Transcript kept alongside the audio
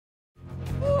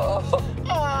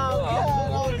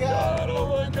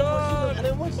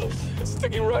It's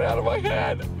sticking right out of my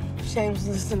head. James,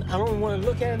 listen, I don't want to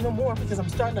look at it no more because I'm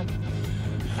starting to...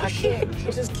 I can't.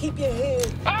 Just keep your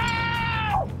head.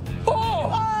 Ow!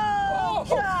 Oh!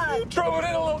 God! You drove it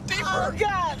in a little deeper. Oh,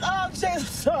 God! Oh,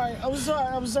 James, I'm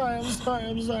sorry.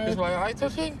 Is my eye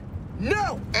twitching?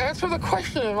 No! Answer the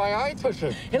question, is my eye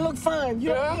twitching? It looked fine.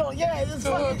 Yeah, it's Does it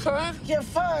fine. look fine? Yeah,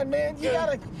 fine, man. You Yeah.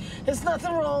 gotta... There's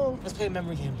nothing wrong. Let's play a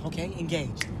memory game, okay?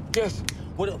 Engaged. Yes.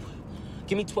 What?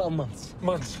 Give me 12 months.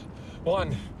 Months.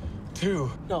 1,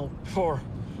 2, No. 4.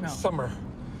 No. Summer.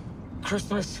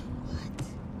 Christmas.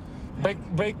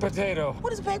 Baked potato.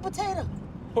 What is baked potato?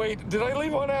 Wait, did I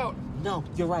leave one out? No,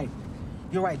 you're right.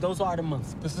 You're right. Those are the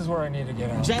months. This is where I need to get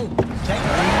out. James! No!